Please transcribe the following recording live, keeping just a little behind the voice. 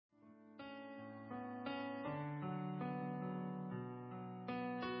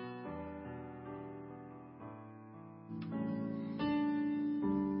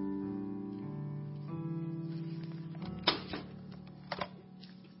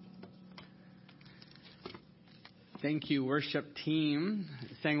Thank you, worship team.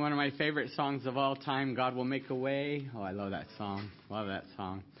 Sang one of my favorite songs of all time, God Will Make a Way. Oh, I love that song. Love that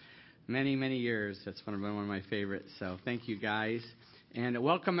song. Many, many years. That's one of my favorites. So thank you, guys. And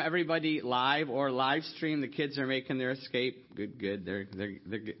welcome everybody live or live stream. The kids are making their escape. Good. They're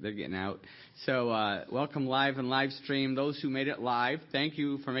getting out. So welcome live and live stream. Those who made it live, thank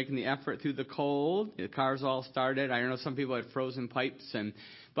you for making the effort through the cold. The cars all started. I know some people had frozen pipes,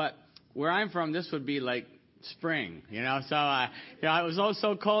 but where I'm from, this would be like spring, So it was all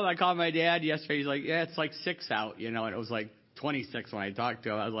so cold. I called my dad yesterday. He's like, "Yeah, it's like 6 out," and it was like 26 when I talked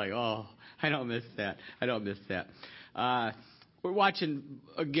to him. I was like, "Oh, I don't miss that." We're watching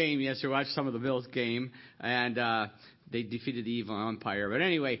a game yesterday. We watched some of the Bills game, and they defeated the evil umpire. But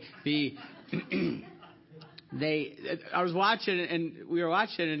anyway, I was watching, and we were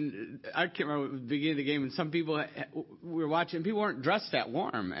watching, and I can't remember the beginning of the game, and some people we were watching, people weren't dressed that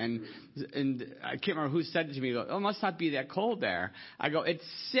warm, and I can't remember who said it to me. "Oh, it must not be that cold there." I go, "It's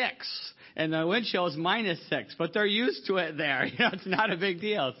 6, and the wind chill is -6, but they're used to it there. It's not a big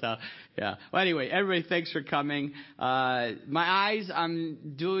deal." So, yeah. Well, anyway, everybody, thanks for coming. My eyes,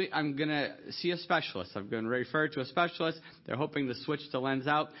 I'm gonna see a specialist. I'm gonna refer to a specialist. They're hoping to switch the lens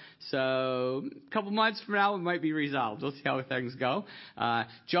out. So, a couple months from now, it might be resolved. We'll see how things go.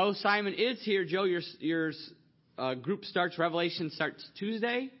 Joe Simon is here. Joe, your group Revelation starts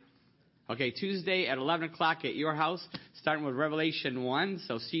Tuesday. Okay, Tuesday at 11 o'clock at your house, starting with Revelation 1.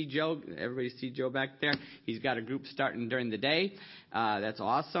 So see Joe. Everybody see Joe back there. He's got a group starting during the day. That's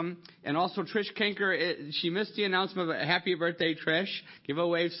awesome. And also Trish Kenker, she missed the announcement, but happy birthday, Trish. Give a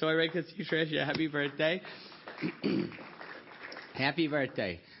wave so everybody can see Trish. Yeah, happy birthday. Happy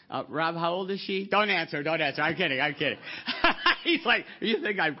birthday. Rob, how old is she? Don't answer. I'm kidding. He's like, "You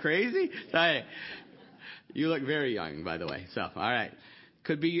think I'm crazy?" Hey, you look very young, by the way. So, all right.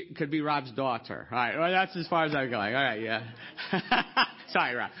 Could be Rob's daughter. All right. Well, that's as far as I'm going. All right. Yeah.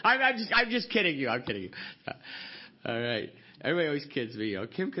 Sorry, Rob. I'm just kidding you. I'm kidding you. All right. Everybody always kids me.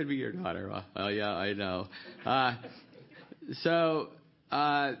 Kim could be your daughter. Well, yeah, I know.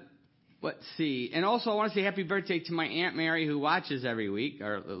 Let's see. And also, I want to say happy birthday to my Aunt Mary, who watches every week,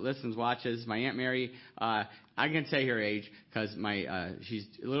 or watches. My Aunt Mary, I can say her age because she's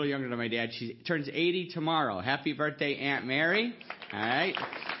a little younger than my dad. She turns 80 tomorrow. Happy birthday, Aunt Mary. All right.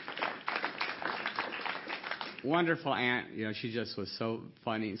 Wonderful aunt. She just was so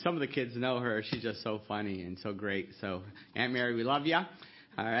funny. Some of the kids know her. She's just so funny and so great. So, Aunt Mary, we love you. All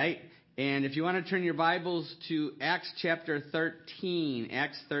right. And if you want to turn your Bibles to Acts chapter 13,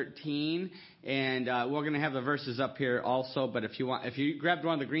 and we're going to have the verses up here also, but if you grabbed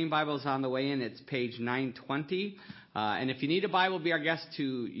one of the green Bibles on the way in, it's page 920. And if you need a Bible, be our guest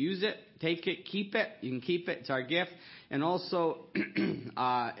to use it, take it, keep it. You can keep it. It's our gift. And also,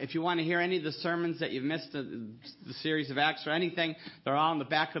 if you want to hear any of the sermons that you've missed, the series of Acts or anything, they're all in the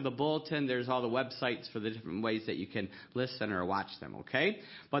back of the bulletin. There's all the websites for the different ways that you can listen or watch them, okay?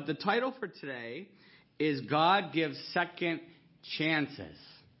 But the title for today is God Gives Second Chances.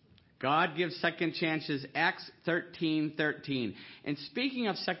 God gives second chances, Acts 13:13. And speaking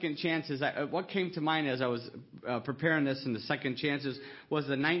of second chances, what came to mind as I was preparing this in the second chances was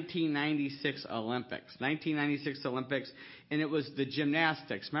the 1996 Olympics. 1996 Olympics, and it was the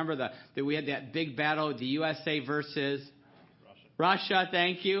gymnastics. Remember that we had that big battle, the USA versus Russia,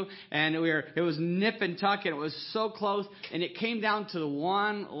 thank you. And it was nip and tuck, and it was so close, and it came down to the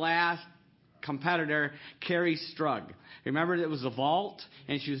one last competitor, Carrie Strug. Remember, it was the vault,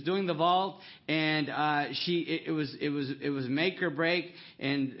 and she was doing the vault, and it was make or break,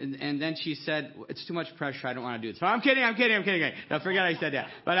 and then she said, "It's too much pressure. I don't want to do it." So I'm kidding. I forget I said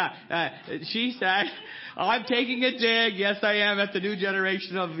that. But she said, "Oh, I'm taking a dig. Yes, I am at the new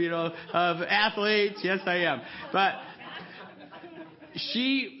generation of athletes. Yes, I am." But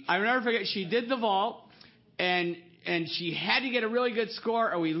I'll never forget. She did the vault, and she had to get a really good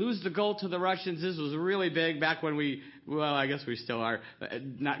score or we lose the gold to the Russians. This was really big back when I guess we still are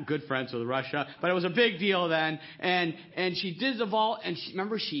not good friends with Russia, but it was a big deal then. And she did the vault, and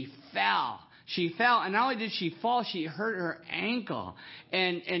she fell. She fell, and not only did she fall, she hurt her ankle.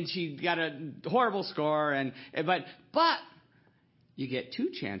 And she got a horrible score, but you get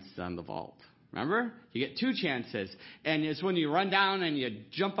 2 chances on the vault. Remember? You get 2 chances. And it's when you run down and you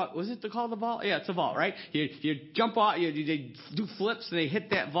jump up. Was it called the vault? Yeah, it's a vault, right? You jump off, they do flips, and they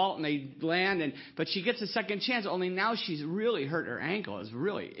hit that vault, and they land. But she gets a second chance, only now she's really hurt her ankle. Is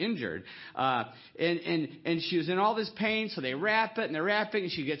really injured. And she was in all this pain, so they wrap it, and they're wrapping,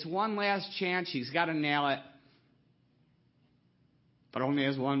 and she gets one last chance. She's got to nail it. But only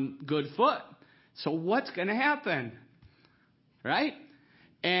has one good foot. So what's going to happen? Right?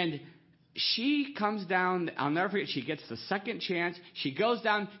 And she comes down. I'll never forget. She gets the second chance. She goes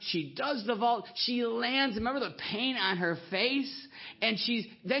down. She does the vault. She lands. Remember the pain on her face? And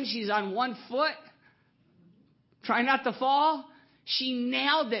she's on one foot, trying not to fall. She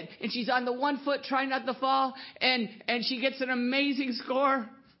nailed it. And she's on the one foot, trying not to fall. And she gets an amazing score.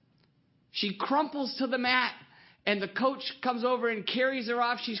 She crumples to the mat. And the coach comes over and carries her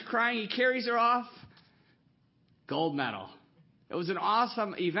off. She's crying. He carries her off. Gold medal. It was an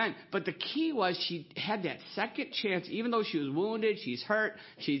awesome event. But the key was she had that second chance, even though she was wounded, she's hurt,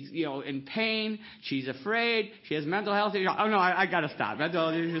 she's, in pain, she's afraid, she has mental health issues. Oh no, I gotta stop.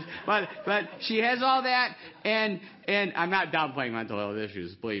 Mental health issues. But she has all that, and I'm not downplaying mental health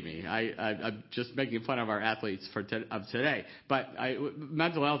issues, believe me. I'm just making fun of our athletes of today. But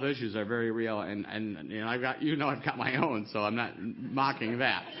mental health issues are very real, and I've got my own, so I'm not mocking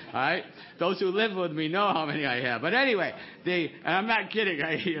that. All right? Those who live with me know how many I have. But anyway, and I'm not kidding.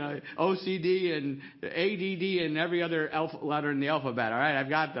 OCD and ADD and every other letter in the alphabet. All right, I've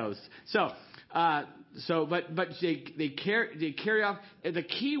got those. But they carry off. The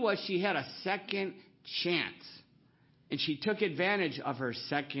key was she had a second chance, and she took advantage of her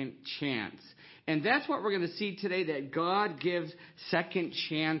second chance. And that's what we're going to see today, that God gives second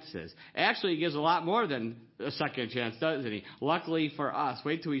chances. Actually, He gives a lot more than a second chance, doesn't He? Luckily for us.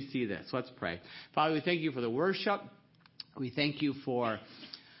 Wait till we see this. Let's pray. Father, we thank You for the worship. We thank You for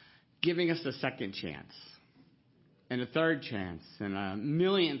giving us a second chance and a third chance and a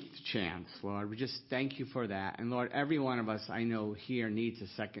millionth chance, Lord. We just thank You for that. And Lord, every one of us I know here needs a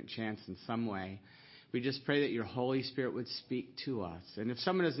second chance in some way. We just pray that Your Holy Spirit would speak to us. And if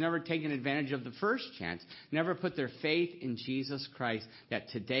someone has never taken advantage of the first chance, never put their faith in Jesus Christ, that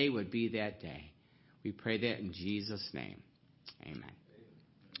today would be that day. We pray that in Jesus' name. Amen.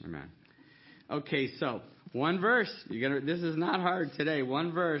 Amen. Okay, so one verse. This is not hard today.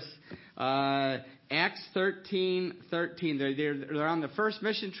 One verse. Acts 13:13. They're on the first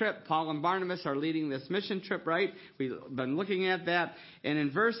mission trip. Paul and Barnabas are leading this mission trip, right? We've been looking at that. And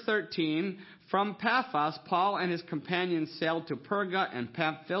in verse 13, from Paphos, Paul and his companions sailed to Perga and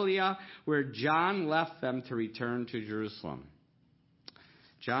Pamphylia, where John left them to return to Jerusalem.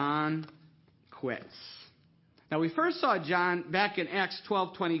 John quits. Now, we first saw John back in Acts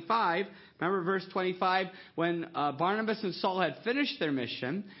 12:25. Remember verse 25? When Barnabas and Saul had finished their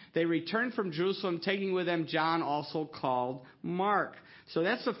mission, they returned from Jerusalem, taking with them John, also called Mark. So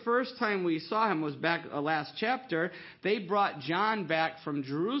that's the first time we saw him, was back last chapter. They brought John back from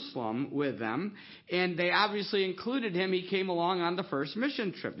Jerusalem with them, and they obviously included him. He came along on the first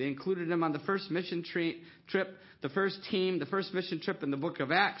mission trip. They included him on the first mission trip, the first mission trip in the book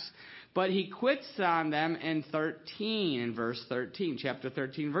of Acts. But he quits on them in verse 13, chapter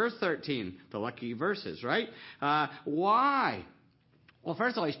 13, verse 13, the lucky verses, right? Why? Well,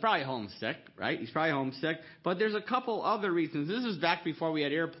 first of all, he's probably homesick, right? He's probably homesick. But there's a couple other reasons. This is back before we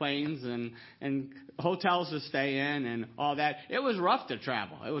had airplanes and hotels to stay in and all that. It was rough to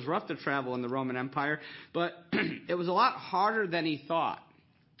travel. It was rough to travel in the Roman Empire. But it was a lot harder than he thought.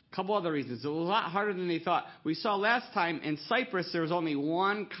 A couple other reasons. It was a lot harder than they thought. We saw last time in Cyprus there was only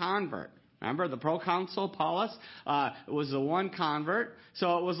one convert. Remember the proconsul, Paulus, was the one convert.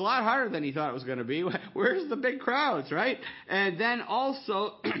 So it was a lot harder than he thought it was going to be. Where's the big crowds, right? And then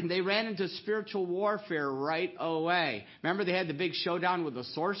also they ran into spiritual warfare right away. Remember they had the big showdown with the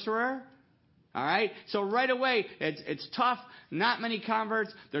sorcerer? All right? So right away, it's tough. Not many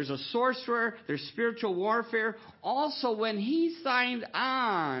converts. There's a sorcerer. There's spiritual warfare. Also, when he signed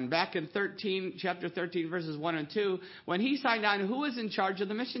on, back in chapter 13, verses 1 and 2, when he signed on, who was in charge of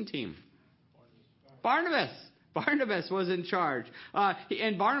the mission team? Barnabas. Barnabas was in charge.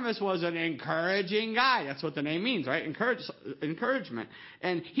 And Barnabas was an encouraging guy. That's what the name means, right? Encouragement.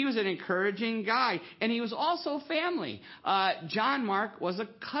 And he was an encouraging guy. And he was also family. John Mark was a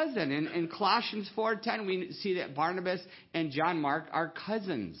cousin. In Colossians 4:10, we see that Barnabas and John Mark are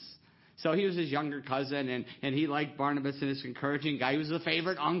cousins. So he was his younger cousin, and he liked Barnabas and this encouraging guy. He was the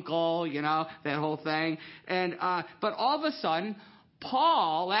favorite uncle, that whole thing. But all of a sudden,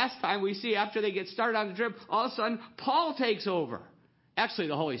 Paul, last time we see after they get started on the trip, all of a sudden, Paul takes over. Actually,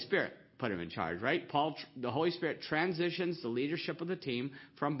 the Holy Spirit put him in charge, right? The Holy Spirit transitions the leadership of the team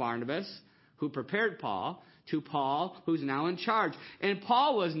from Barnabas, who prepared Paul, to Paul, who's now in charge. And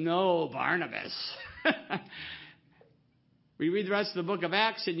Paul was no Barnabas. We read the rest of the book of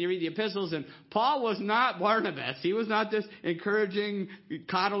Acts and you read the epistles, and Paul was not Barnabas. He was not this encouraging,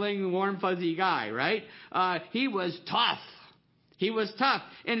 coddling, warm, fuzzy guy, right? He was tough. He was tough.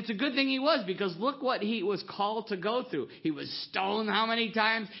 And it's a good thing he was, because look what he was called to go through. He was stoned how many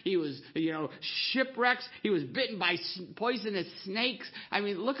times? He was, shipwrecks. He was bitten by poisonous snakes. I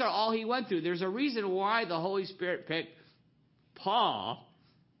mean, look at all he went through. There's a reason why the Holy Spirit picked Paul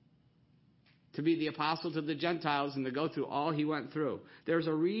to be the apostle to the Gentiles and to go through all he went through. There's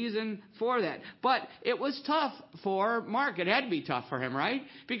a reason for that. But it was tough for Mark. It had to be tough for him, right?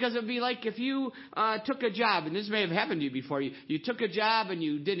 Because it would be like if you took a job, and this may have happened to you before. You took a job and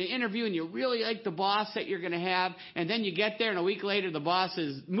you did an interview and you really like the boss that you're going to have, and then you get there and a week later the boss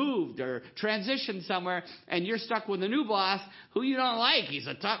has moved or transitioned somewhere, and you're stuck with a new boss who you don't like. He's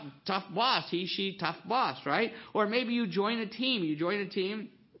a tough boss. He, she, tough boss, right? Or maybe you join a team.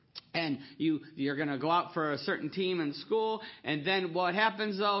 And you're going to go out for a certain team in school. And then what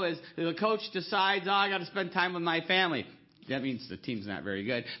happens, though, is the coach decides, I got to spend time with my family. That means the team's not very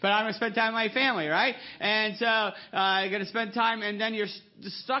good. But I'm going to spend time with my family, right? And so you're going to spend time, and then you're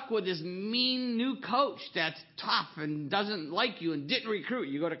stuck with this mean new coach that's tough and doesn't like you and didn't recruit.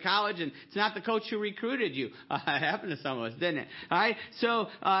 You go to college, and it's not the coach who recruited you. It happened to some of us, didn't it? All right? So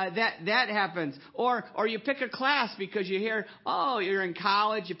that happens. Or you pick a class because you hear, you're in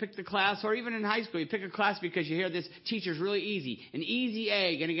college, you pick the class, or even in high school, you pick a class because you hear this teacher's really easy. An easy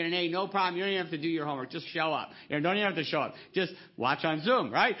A, going to get an A, no problem. You don't even have to do your homework. Just show up. You don't even have to show up. Just watch on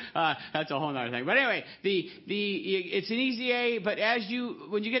Zoom, right? That's a whole other thing. But anyway, it's an easy A, but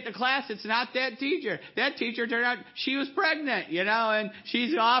when you get to class, it's not that teacher. That teacher turned out she was pregnant, and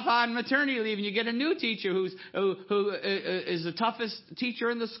she's off on maternity leave, and you get a new teacher who is the toughest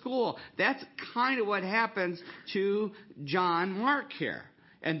teacher in the school. That's kind of what happens to John Mark here.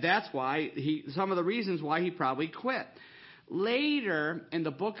 And that's why some of the reasons why he probably quit. Later in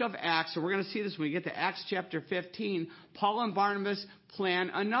the book of Acts, and we're going to see this when we get to Acts chapter 15, Paul and Barnabas plan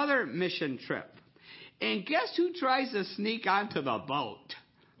another mission trip. And guess who tries to sneak onto the boat?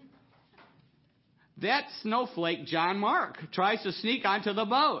 That snowflake, John Mark, tries to sneak onto the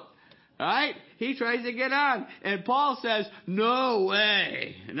boat. All right? He tries to get on. And Paul says, no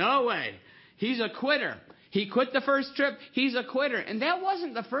way. No way. He's a quitter. He quit the first trip. He's a quitter. And that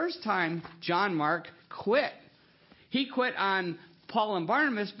wasn't the first time John Mark quit. He quit on Paul and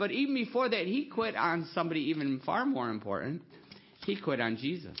Barnabas, but even before that, he quit on somebody even far more important. He quit on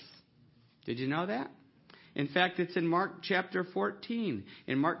Jesus. Did you know that? In fact, it's in Mark chapter 14.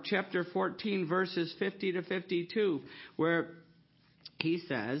 In Mark chapter 14, verses 50 to 52, where he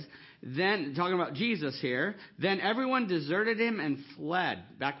says, then, talking about Jesus here, then everyone deserted him and fled.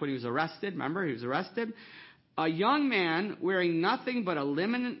 Back when he was arrested, remember, he was arrested. A young man wearing nothing but a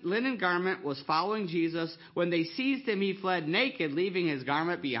linen garment was following Jesus. When they seized him, he fled naked, leaving his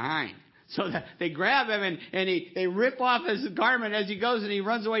garment behind. So they grab him and they rip off his garment as he goes, and he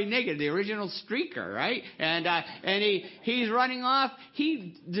runs away naked. The original streaker, right? And he's running off.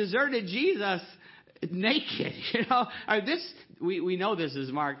 He deserted Jesus naked. We know this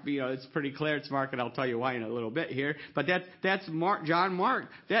is Mark. It's pretty clear it's Mark, and I'll tell you why in a little bit here. But that's Mark, John Mark.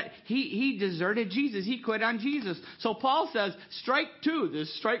 That he deserted Jesus. He quit on Jesus. So Paul says, strike two.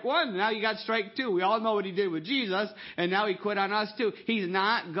 There's strike one. Now you got strike two. We all know what he did with Jesus, and now he quit on us too. He's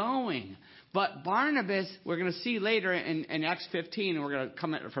not going. But Barnabas, we're going to see later in Acts 15, and we're going to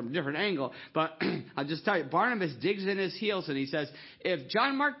come at it from a different angle. But I'll just tell you, Barnabas digs in his heels, and he says, if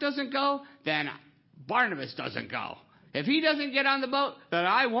John Mark doesn't go, then Barnabas doesn't go. If he doesn't get on the boat, then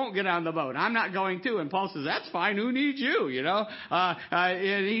I won't get on the boat. I'm not going to. And Paul says, that's fine. Who needs you?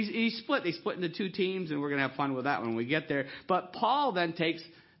 And he split. They split into two teams, and we're going to have fun with that when we get there. But Paul then takes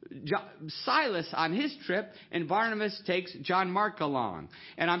Silas on his trip, and Barnabas takes John Mark along.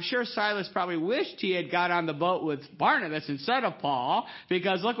 And I'm sure Silas probably wished he had got on the boat with Barnabas instead of Paul,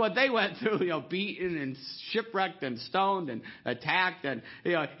 because look what they went through, beaten and shipwrecked and stoned and attacked. And,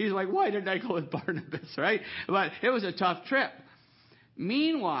 he's like, why didn't I go with Barnabas, right? But it was a tough trip.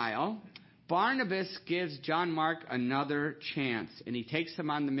 Meanwhile, Barnabas gives John Mark another chance, and he takes him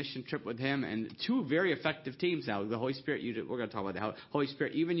on the mission trip with him, and two very effective teams now. The Holy Spirit, we're going to talk about how the Holy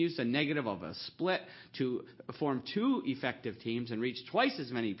Spirit even used a negative of a split to form two effective teams and reach twice as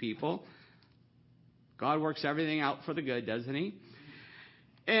many people. God works everything out for the good, doesn't he?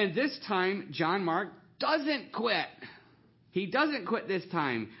 And this time, John Mark doesn't quit. He doesn't quit this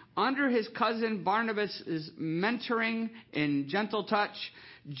time. Under his cousin Barnabas' mentoring and gentle touch,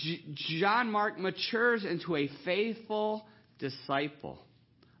 John Mark matures into a faithful disciple.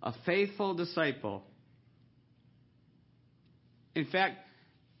 A faithful disciple. In fact,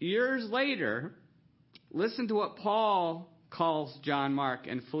 years later, listen to what Paul calls John Mark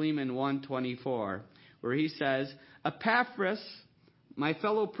in Philemon 1:24, where he says, Epaphras, my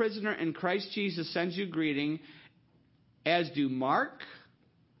fellow prisoner in Christ Jesus, sends you greeting, as do Mark,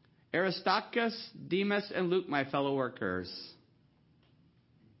 Aristarchus, Demas, and Luke, my fellow workers.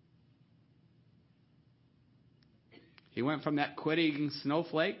 He went from that quitting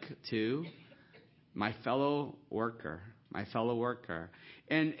snowflake to my fellow worker, my fellow worker.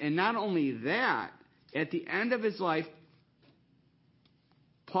 And not only that, at the end of his life,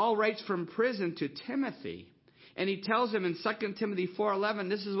 Paul writes from prison to Timothy. And he tells him in 2 Timothy 4:11,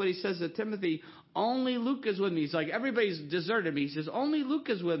 this is what he says to Timothy, only Luke is with me. He's like, everybody's deserted me. He says, only Luke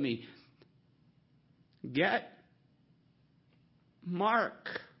is with me. Get Mark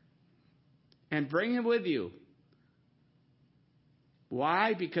and bring him with you.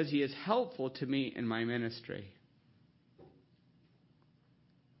 Why? Because he is helpful to me in my ministry.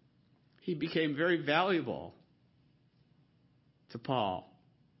 He became very valuable to Paul.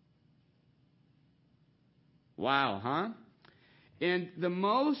 Wow, huh? And the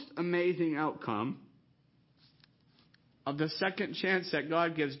most amazing outcome of the second chance that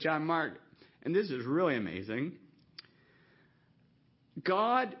God gives John Mark, and this is really amazing,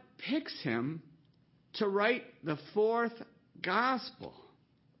 God picks him to write the fourth gospel.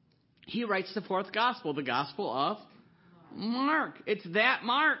 He writes the fourth gospel, the gospel of Mark. It's that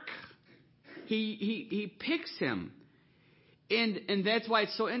Mark. He picks him. And that's why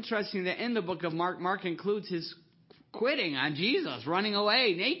it's so interesting that in the book of Mark, Mark includes his quitting on Jesus, running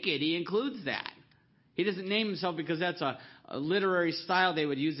away naked. He includes that. He doesn't name himself because that's a literary style they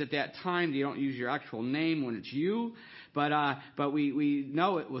would use at that time. You don't use your actual name when it's you. But we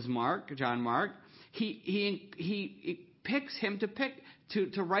know it was Mark, John Mark. He picks him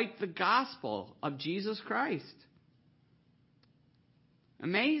to write the gospel of Jesus Christ.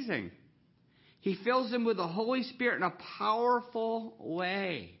 Amazing. He fills him with the Holy Spirit in a powerful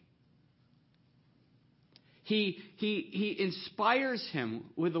way. He inspires him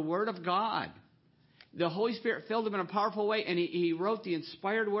with the Word of God. The Holy Spirit filled him in a powerful way, and he wrote the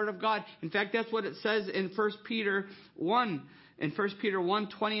inspired Word of God. In fact, that's what it says in 1 Peter 1. In 1 Peter 1,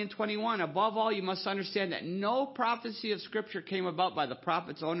 20 and 21, above all, you must understand that no prophecy of Scripture came about by the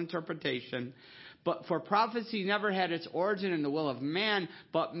prophet's own interpretation. But for prophecy never had its origin in the will of man,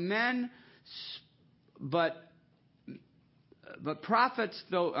 but prophets,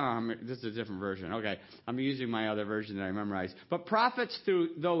 though, this is a different version. Okay, I'm using my other version that I memorized. But prophets,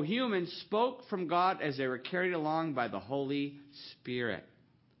 though human, spoke from God as they were carried along by the Holy Spirit.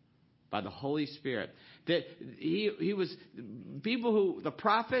 By the Holy Spirit. That he was people who, the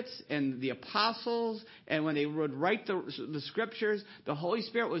prophets and the apostles, and when they would write the scriptures, the Holy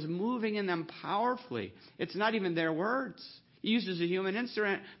Spirit was moving in them powerfully. It's not even their words. He uses a human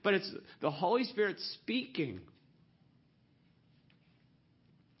instrument, but it's the Holy Spirit speaking.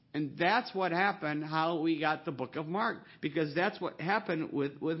 And that's what happened, how we got the book of Mark. Because that's what happened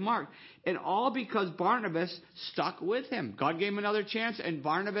with Mark. And all because Barnabas stuck with him. God gave him another chance, and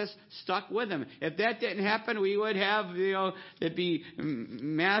Barnabas stuck with him. If that didn't happen, we would have, it'd be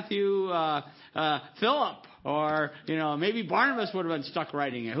Matthew, Philip. Or, maybe Barnabas would have been stuck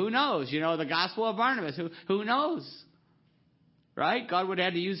writing it. Who knows? The Gospel of Barnabas. Who knows? Right? God would have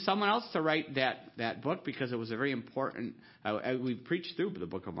had to use someone else to write that book because it was a very important. We preached through the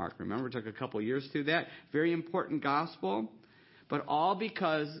book of Mark. Remember, it took a couple of years through that. Very important gospel. But all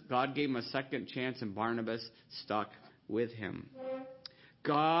because God gave him a second chance and Barnabas stuck with him.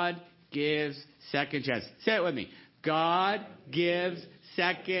 God gives second chances. Say it with me. God gives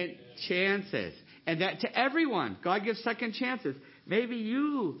second chances. And that to everyone. God gives second chances. Maybe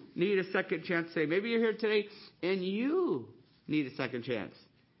you need a second chance today. Maybe you're here today and you need a second chance.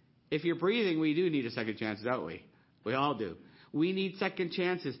 If you're breathing, we do need a second chance, don't we? We all do. We need second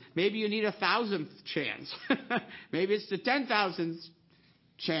chances. Maybe you need 1,000th chance. Maybe it's the 10,000th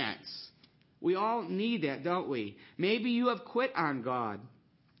chance. We all need that, don't we? Maybe you have quit on God.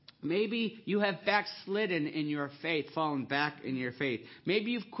 Maybe you have backslidden in your faith, fallen back in your faith.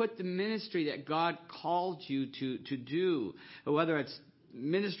 Maybe you've quit the ministry that God called you to do, whether it's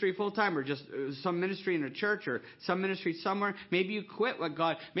ministry full-time or just some ministry in a church or some ministry somewhere. Maybe you quit with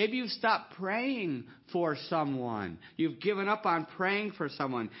God. Maybe you've stopped praying for someone. You've given up on praying for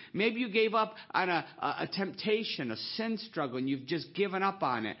someone. Maybe you gave up on a temptation, a sin struggle, and you've just given up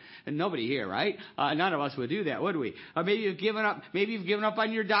on it. And nobody here, right? None of us would do that, would we? Maybe you've given up. Maybe you've given up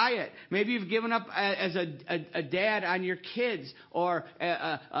on your diet. Maybe you've given up as a dad on your kids, or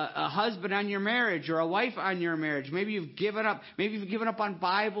a husband on your marriage, or a wife on your marriage. Maybe you've given up. Maybe you've given up up on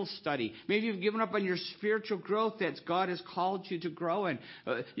Bible study. Maybe you've given up on your spiritual growth that God has called you to grow in.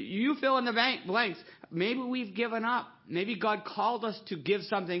 You fill in the blanks. Maybe we've given up. Maybe God called us to give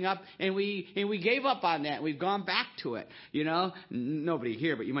something up, and we gave up on that. We've gone back to it. Nobody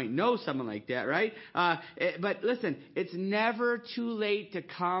here, but you might know someone like that, right? But listen, it's never too late to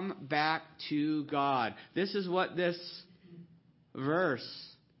come back to God. This is what this verse,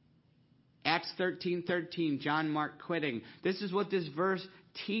 Acts 13:13, John Mark Quitting. This is what this verse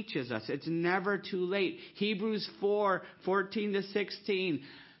teaches us. It's never too late. Hebrews 4:14-16.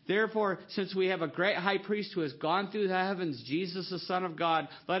 Therefore, since we have a great high priest who has gone through the heavens, Jesus, the Son of God,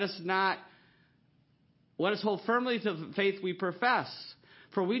 let us hold firmly to the faith we profess.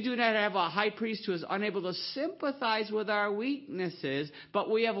 For we do not have a high priest who is unable to sympathize with our weaknesses,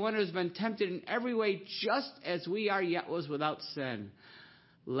 but we have one who has been tempted in every way just as we are, yet was without sin.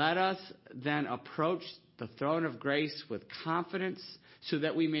 Let us then approach the throne of grace with confidence so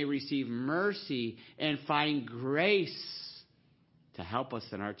that we may receive mercy and find grace to help us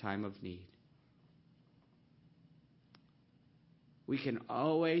in our time of need. We can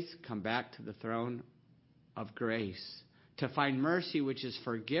always come back to the throne of grace to find mercy, which is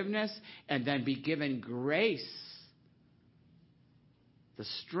forgiveness, and then be given grace, the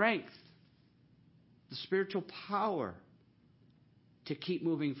strength, the spiritual power to keep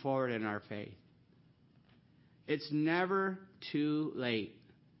moving forward in our faith. It's never too late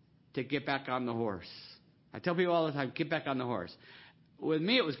to get back on the horse. I tell people all the time, get back on the horse. With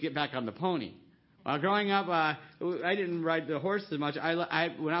me, it was get back on the pony. Growing up, I didn't ride the horse as much. When I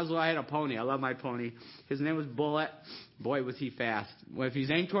was little, I had a pony. I love my pony. His name was Bullet. Boy, was he fast. Well, if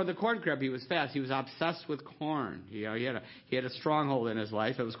he's aimed toward the corn crib, he was fast. He was obsessed with corn. He had a stronghold in his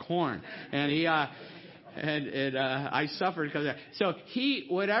life. It was corn. And I suffered because of that. So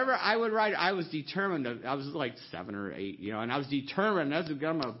whatever I would ride, I was determined. I was like 7 or 8, and I was determined. I'm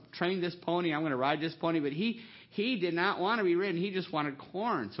going to train this pony. I'm going to ride this pony. But he did not want to be ridden. He just wanted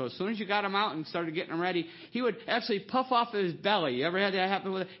corn. So as soon as you got him out and started getting him ready, he would actually puff off his belly. You ever had that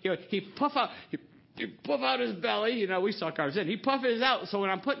happen with it? He'd puff out his belly. We saw cars in. He'd puff his out. So when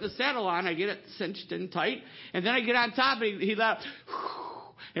I'm putting the saddle on, I get it cinched in tight. And then I get on top, and he'd laugh.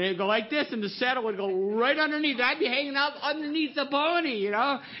 And it'd go like this, and the saddle would go right underneath. I'd be hanging out underneath the pony,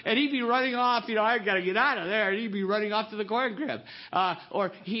 and he'd be running off. I got to get out of there. And he'd be running off to the corn crib.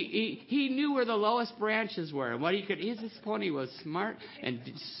 Or he knew where the lowest branches were, and what he could. This pony was smart and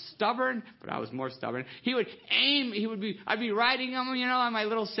stubborn, but I was more stubborn. He would aim. I'd be riding him, on my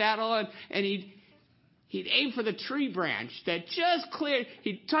little saddle, and he'd aim for the tree branch that just cleared.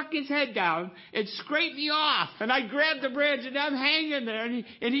 He'd tuck his head down and scrape me off. And I'd grab the branch, and I'm hanging there.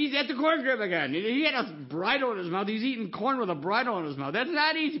 And he's at the corn crib again. He had a bridle in his mouth. He's eating corn with a bridle in his mouth. That's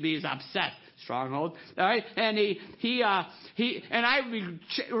not easy, but he's upset. Stronghold. All right. And and I would be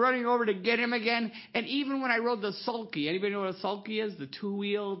running over to get him again. And even when I rode the sulky, anybody know what a sulky is? The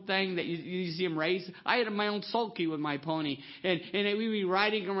 2-wheel thing that you see him race. I had my own sulky with my pony. And we'd be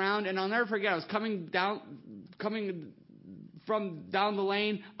riding around. And I'll never forget, I was coming from down the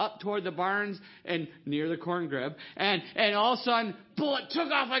lane up toward the barns and near the corn crib. And all of a sudden, Bullet took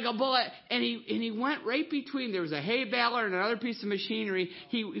off like a bullet, and he went right between. There was a hay baler and another piece of machinery.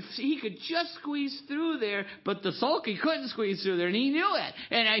 He could just squeeze through there, but the sulky couldn't squeeze through there, and he knew it.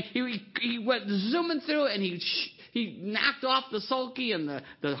 And he went zooming through it, and he knocked off the sulky, and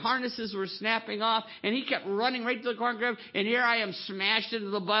the harnesses were snapping off, and he kept running right to the corn crib, and here I am smashed into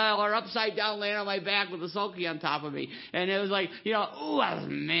the baler, upside down, laying on my back with the sulky on top of me. And it was like, I was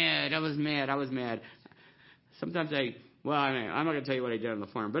mad. Sometimes I'm not going to tell you what I did on the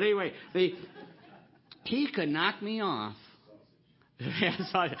farm. But anyway, he could knock me off.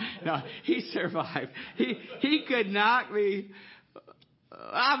 No, he survived. He could knock me.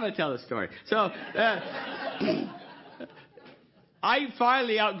 I'm going to tell the story. So I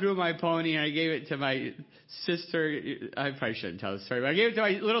finally outgrew my pony, and I gave it to my sister. I probably shouldn't tell the story, but I gave it to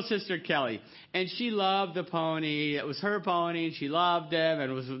my little sister, Kelly. And she loved the pony. It was her pony, and she loved him,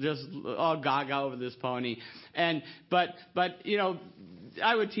 and was just all gaga over this pony. But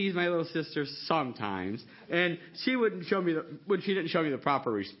I would tease my little sister sometimes, and she wouldn't show me when she didn't show me the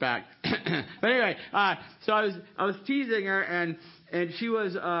proper respect. But anyway, so I was teasing her, and she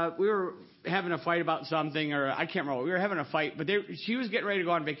was we were having a fight about something, or I can't remember. We were having a fight, but she was getting ready to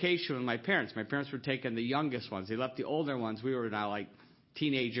go on vacation with my parents. My parents were taking the youngest ones. They left the older ones. We were now like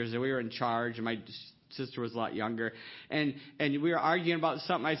teenagers, and we were in charge, and my sister was a lot younger. And we were arguing about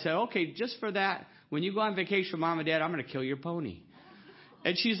something. I said, okay, just for that, when you go on vacation with Mom and Dad, I'm going to kill your pony.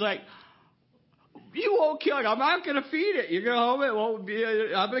 And she's like, you won't kill it. I'm not going to feed it. You're going to home it. Won't be.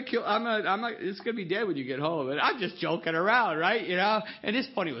 I'm going to kill. It's going to be dead when you get home. And I'm just joking around, right? And this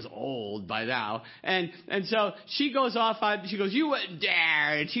pony was old by now. And so she goes off she goes, you wouldn't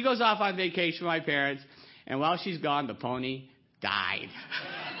dare. And she goes off on vacation with my parents. And while she's gone, the pony died.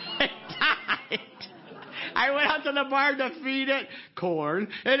 It died. I went out to the barn to feed it corn,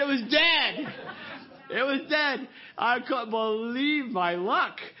 and it was dead. It was dead. I couldn't believe my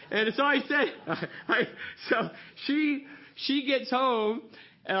luck. And so I said, so she gets home,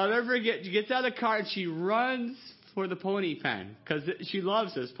 and I'll never forget, she gets out of the car, and she runs for the pony pen, because she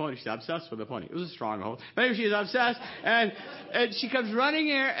loves this pony. She's obsessed with the pony. It was a stronghold. But anyway, she's obsessed, and she comes running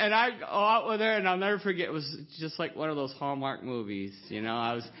here, and I go out with her, and I'll never forget, it was just like one of those Hallmark movies.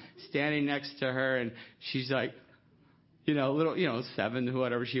 I was standing next to her, and she's like, little, 7,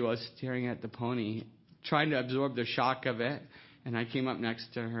 whatever she was, staring at the pony, trying to absorb the shock of it. And I came up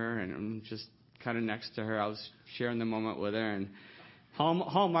next to her, and I'm just kind of next to her. I was sharing the moment with her, and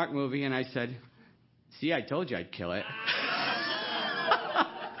Hallmark movie, and I said, see, I told you I'd kill it.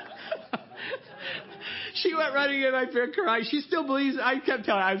 She went running in, my parent cried. She still believes, I kept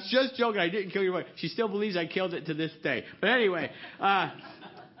telling her, I was just joking, I didn't kill your wife. She still believes I killed it to this day. But anyway,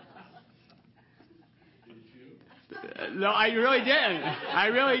 no, I really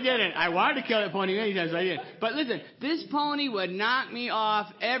didn't. I wanted to kill that pony many times, but I didn't. But listen, this pony would knock me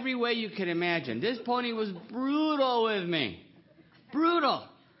off every way you can imagine. This pony was brutal with me. Brutal.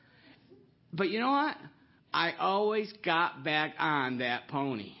 But you know what? I always got back on that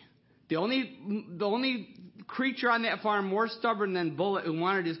pony. The only creature on that farm more stubborn than Bullet who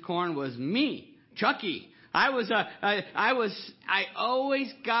wanted his corn was me, Chucky. I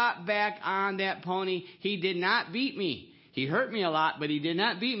always got back on that pony. He did not beat me. He hurt me a lot, but he did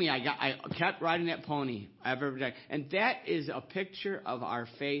not beat me. I kept riding that pony every day. And that is a picture of our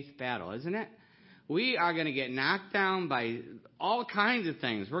faith battle, isn't it? We are going to get knocked down by all kinds of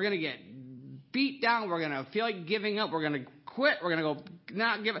things. We're going to get beat down. We're going to feel like giving up. We're going to quit. We're going to go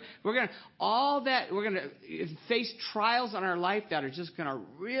not give up. We're going to face trials in our life that are just going to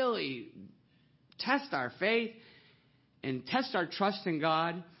really test our faith and test our trust in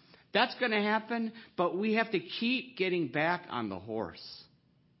God. That's going to happen, but we have to keep getting back on the horse.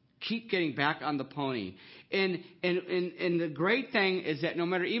 Keep getting back on the pony. And the great thing is that no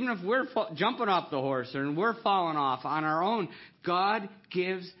matter, even if we're jumping off the horse and we're falling off on our own, God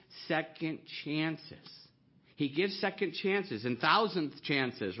gives second chances. He gives second chances and thousandth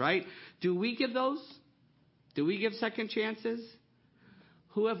chances, right? Do we give those? Do we give second chances?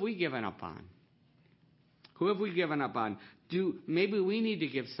 Who have we given up on? Who have we given up on? Maybe we need to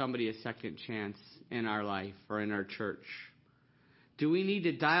give somebody a second chance in our life or in our church. Do we need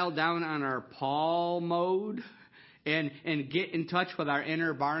to dial down on our Paul mode and get in touch with our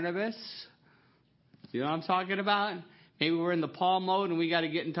inner Barnabas? You know what I'm talking about? Maybe we're in the Paul mode and we got to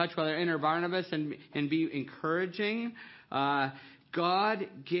get in touch with our inner Barnabas and be encouraging. God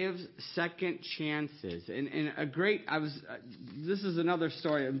gives second chances. And this is another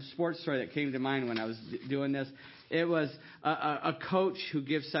story, a sports story that came to mind when I was doing this. It was a coach who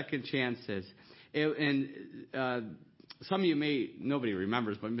gives second chances. Some of you nobody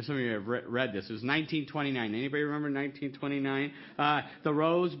remembers, but some of you have read this. It was 1929. Anybody remember 1929? The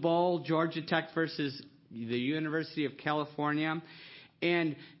Rose Bowl, Georgia Tech versus the University of California.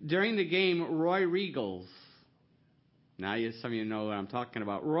 And during the game, Roy Riegels, now some of you know what I'm talking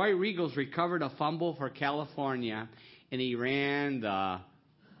about. Roy Riegels recovered a fumble for California, and he ran the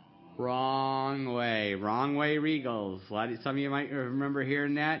wrong way. Wrong way, Riegels. Some of you might remember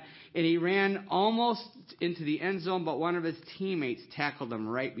hearing that. And he ran almost into the end zone, but one of his teammates tackled him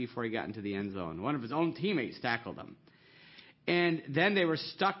right before he got into the end zone. One of his own teammates tackled him. And then they were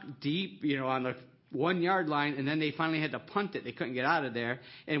stuck deep, on the 1 yard line, and then they finally had to punt it. They couldn't get out of there.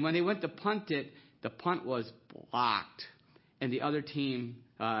 And when they went to punt it, the punt was blocked, and the other team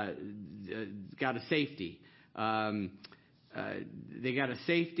got a safety. They got a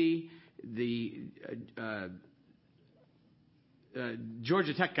safety. The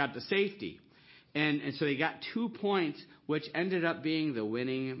Georgia Tech got the safety, and so they got 2 points, which ended up being the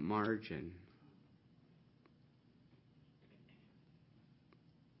winning margin.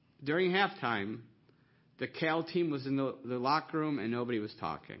 During halftime, the Cal team was in the locker room, and nobody was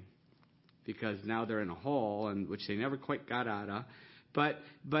talking, because now they're in a hole, and which they never quite got out of. But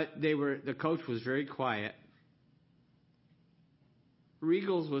the coach was very quiet.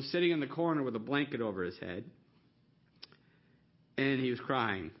 Riegels was sitting in the corner with a blanket over his head, and he was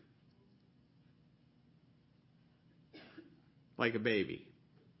crying like a baby.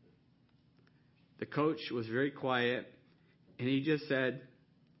 The coach was very quiet, and he just said,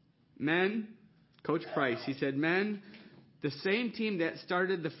 "Men, Coach Price, he said, men, the same team that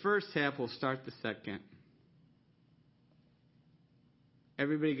started the first half will start the second.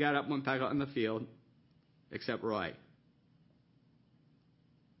 Everybody got up, went back out on the field, except Roy.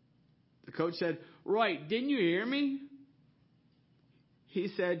 The coach said, Roy, didn't you hear me? He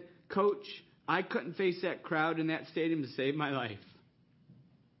said, Coach, I couldn't face that crowd in that stadium to save my life.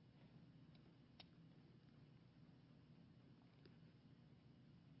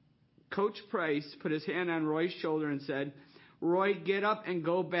 Coach Price put his hand on Roy's shoulder and said, Roy, get up and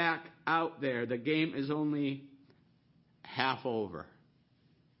go back out there. The game is only half over.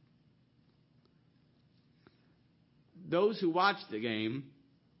 Those who watched the game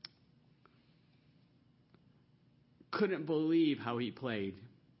couldn't believe how he played.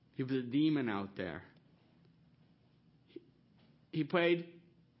 He was a demon out there. He played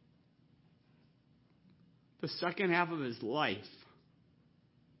the second half of his life.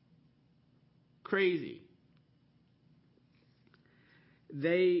 Crazy.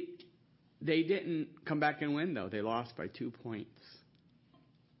 They didn't come back and win, though. They lost by 2 points.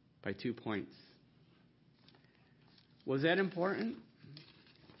 By 2 points. Was that important?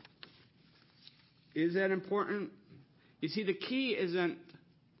 Is that important? You see, the key isn't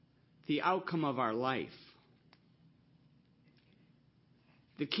the outcome of our life.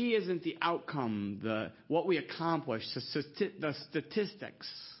 The key isn't the outcome, what we accomplish, the statistics.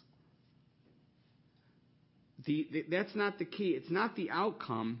 That's not the key. It's not the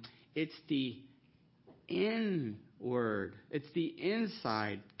outcome. It's the inward. It's the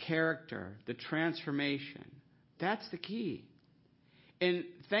inside character, the transformation. That's the key. And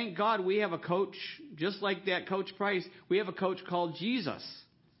thank God we have a coach, just like that Coach Price, we have a coach called Jesus.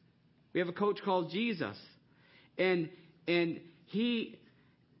 We have a coach called Jesus. And he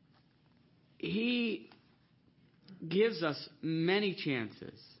gives us many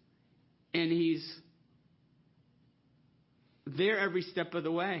chances. And he's there every step of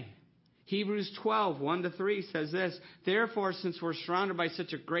the way. Hebrews 12, 1-3 says this, therefore, since we're surrounded by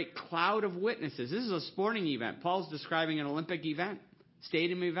such a great cloud of witnesses, this is a sporting event. Paul's describing an Olympic event,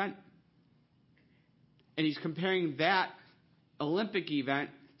 stadium event. And he's comparing that Olympic event,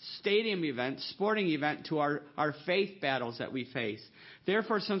 stadium event, sporting event to our faith battles that we face.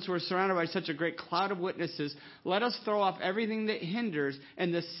 Therefore, since we're surrounded by such a great cloud of witnesses, let us throw off everything that hinders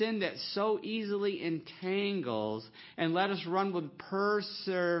and the sin that so easily entangles, and let us run with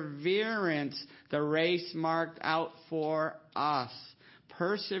perseverance the race marked out for us.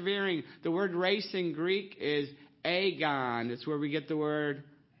 Persevering. The word race in Greek is agon. It's where we get the word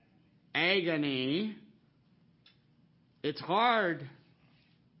agony. It's hard.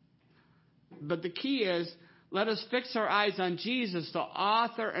 But the key is, let us fix our eyes on Jesus, the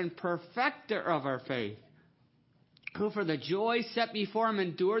author and perfecter of our faith, who for the joy set before him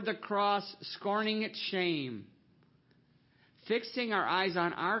endured the cross, scorning its shame. Fixing our eyes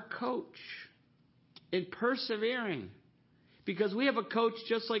on our coach in persevering. Because we have a coach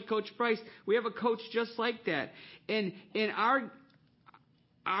just like Coach Price. We have a coach just like that. And in our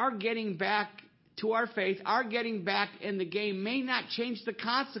getting back to our faith, our getting back in the game may not change the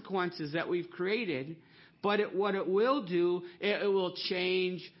consequences that we've created, but what it will do, it will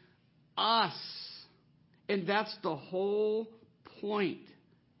change us. And that's the whole point.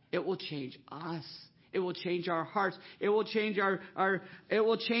 It will change us. It will change our hearts. It will change our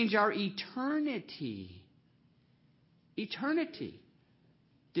eternity. Eternity.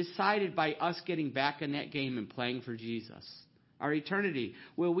 Decided by us getting back in that game and playing for Jesus. Our eternity.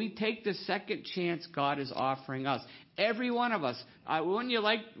 Will we take the second chance God is offering us? Every one of us.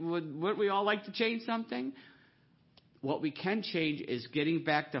 Would we all like to change something? What we can change is getting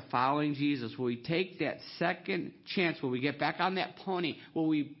back to following Jesus. Will we take that second chance? Will we get back on that pony? Will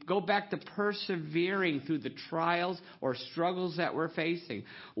we go back to persevering through the trials or struggles that we're facing?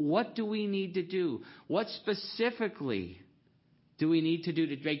 What do we need to do? What specifically do we need to do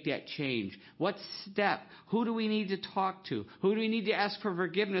to make that change? What step? Who do we need to talk to? Who do we need to ask for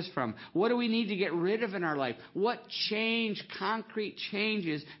forgiveness from? What do we need to get rid of in our life? What change, concrete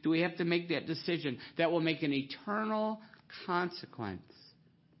changes, do we have to make that decision that will make an eternal consequence?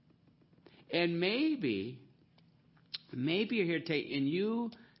 And maybe you're here today and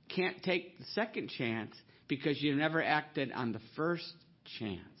you can't take the second chance because you never acted on the first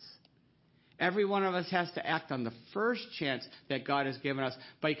chance. Every one of us has to act on the first chance that God has given us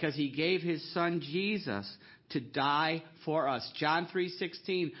because he gave his son Jesus to die for us. John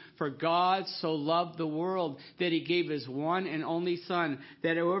 3:16, for God so loved the world that he gave his one and only son,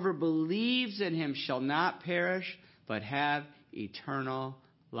 that whoever believes in him shall not perish but have eternal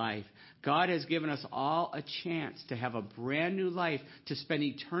life. God has given us all a chance to have a brand new life, to spend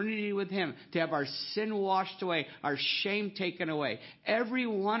eternity with Him, to have our sin washed away, our shame taken away. Every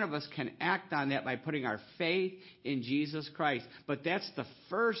one of us can act on that by putting our faith in Jesus Christ. But that's the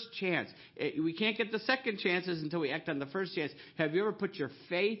first chance. We can't get the second chances until we act on the first chance. Have you ever put your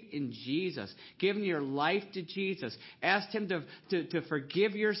faith in Jesus, given your life to Jesus, asked Him to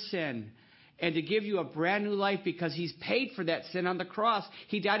forgive your sin, and to give you a brand new life because He's paid for that sin on the cross?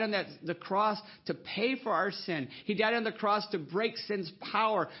 He died on the cross to pay for our sin. He died on the cross to break sin's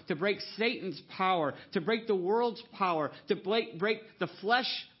power, to break Satan's power, to break the world's power, to break the flesh,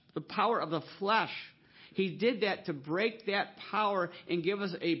 the power of the flesh. He did that to break that power and give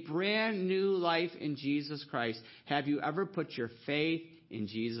us a brand new life in Jesus Christ. Have you ever put your faith in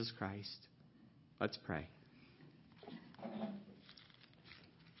Jesus Christ? Let's pray.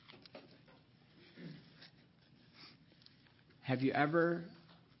 Have you ever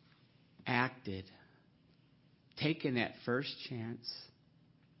acted, taken that first chance,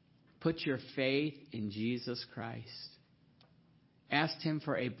 put your faith in Jesus Christ, asked Him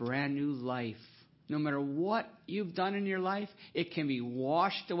for a brand new life? No matter what you've done in your life, it can be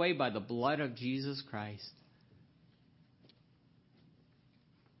washed away by the blood of Jesus Christ.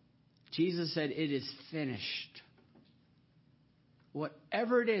 Jesus said, "It is finished."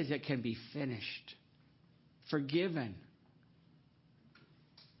 Whatever it is, it can be finished, forgiven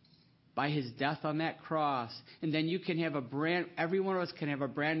by His death on that cross. And then you can have every one of us can have a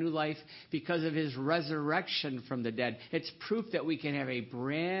brand new life because of His resurrection from the dead. It's proof that we can have a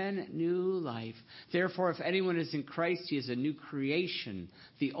brand new life. Therefore, if anyone is in Christ, he is a new creation.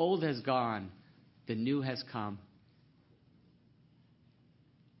 The old has gone, the new has come.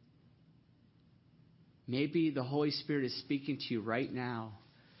 Maybe the Holy Spirit is speaking to you right now,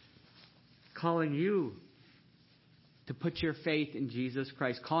 calling you to put your faith in Jesus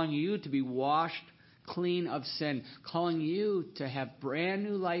Christ, calling you to be washed clean of sin, calling you to have brand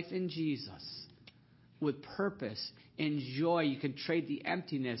new life in Jesus with purpose and joy. You can trade the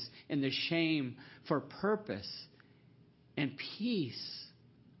emptiness and the shame for purpose and peace.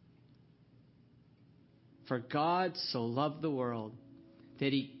 For God so loved the world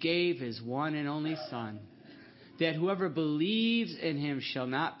that He gave His one and only Son, that whoever believes in Him shall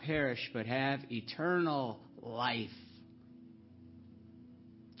not perish but have eternal life.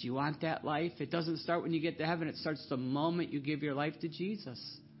 Do you want that life? It doesn't start when you get to heaven. It starts the moment you give your life to Jesus.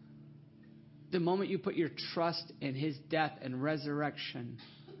 The moment you put your trust in His death and resurrection.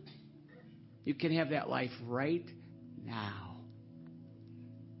 You can have that life right now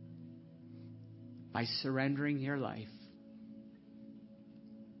by surrendering your life.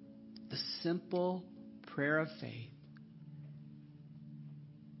 The simple prayer of faith.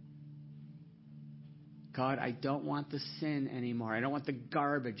 God, I don't want the sin anymore. I don't want the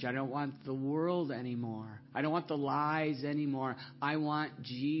garbage. I don't want the world anymore. I don't want the lies anymore. I want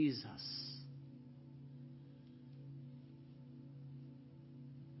Jesus.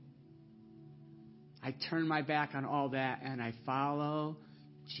 I turn my back on all that and I follow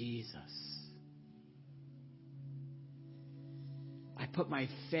Jesus. I put my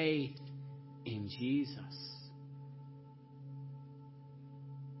faith in Jesus.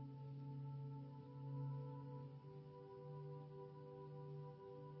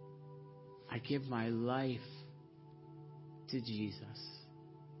 I give my life to Jesus.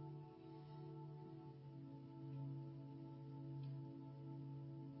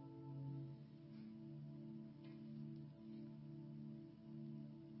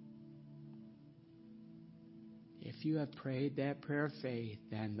 If you have prayed that prayer of faith,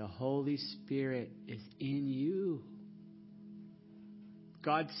 then the Holy Spirit is in you.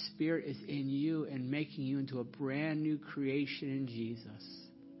 God's Spirit is in you and making you into a brand new creation in Jesus.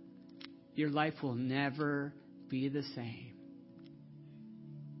 Your life will never be the same.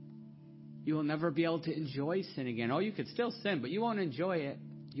 You will never be able to enjoy sin again. Oh, you could still sin, but you won't enjoy it.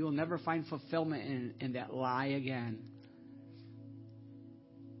 You will never find fulfillment in that lie again.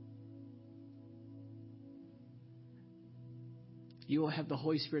 You will have the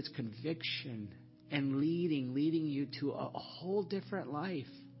Holy Spirit's conviction and leading you to a whole different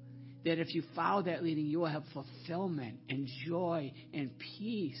life. That if you follow that leading, you will have fulfillment and joy and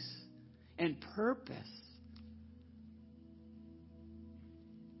peace and purpose.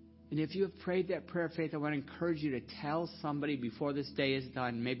 And if you have prayed that prayer of faith, I want to encourage you to tell somebody before this day is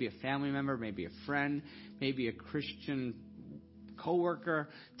done, maybe a family member, maybe a friend, maybe a Christian coworker.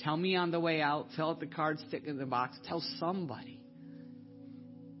 Tell me on the way out, fill out the card, stick it in the box, tell somebody.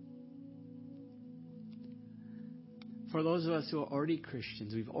 For those of us who are already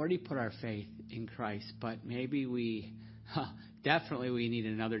Christians, we've already put our faith in Christ, but maybe we Definitely we need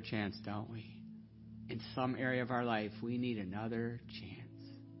another chance, don't we? In some area of our life, we need another chance.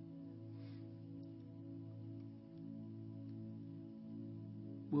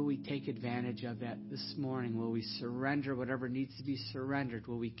 Will we take advantage of that this morning? Will we surrender whatever needs to be surrendered?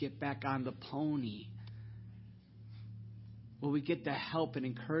 Will we get back on the pony? Will we get the help and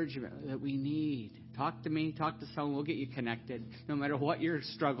encouragement that we need? Talk to me, talk to someone. We'll get you connected. No matter what you're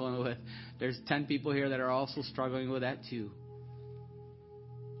struggling with, there's 10 people here that are also struggling with that too.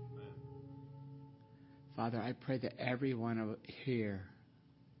 Father, I pray that everyone here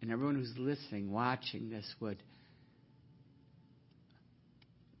and everyone who's listening, watching this would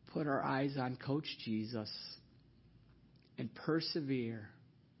put our eyes on Coach Jesus and persevere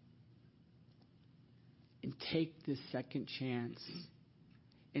and take this second chance.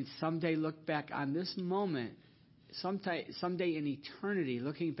 And someday look back on this moment, someday in eternity,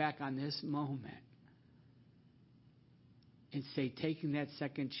 looking back on this moment and say, taking that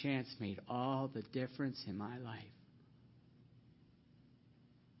second chance made all the difference in my life.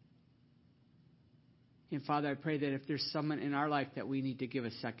 And Father, I pray that if there's someone in our life that we need to give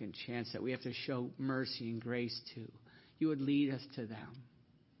a second chance, that we have to show mercy and grace to, you would lead us to them.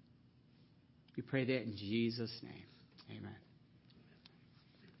 We pray that in Jesus' name. Amen.